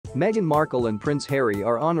Meghan Markle and Prince Harry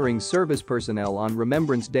are honoring service personnel on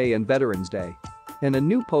Remembrance Day and Veterans Day. In a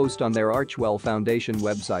new post on their Archewell Foundation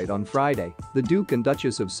website on Friday, the Duke and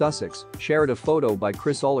Duchess of Sussex shared a photo by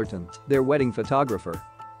Chris Ollerton, their wedding photographer.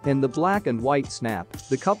 In the black and white snap,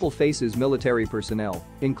 the couple faces military personnel,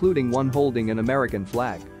 including one holding an American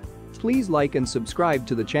flag. Please like and subscribe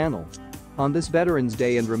to the channel. On this Veterans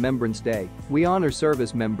Day and Remembrance Day, we honor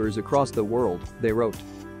service members across the world, they wrote.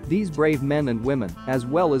 These brave men and women, as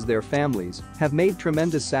well as their families, have made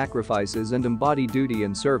tremendous sacrifices and embody duty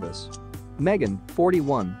and service. Meghan,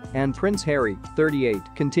 41, and Prince Harry, 38,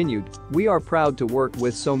 continued, "We are proud to work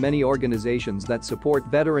with so many organizations that support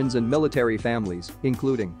veterans and military families,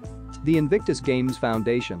 including the Invictus Games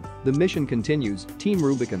Foundation, the Mission Continues, Team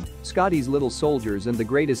Rubicon, Scotty's Little Soldiers and the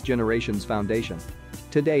Greatest Generations Foundation.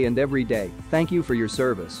 Today and every day, thank you for your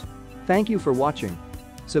service. Thank you for watching.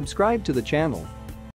 Subscribe to the channel."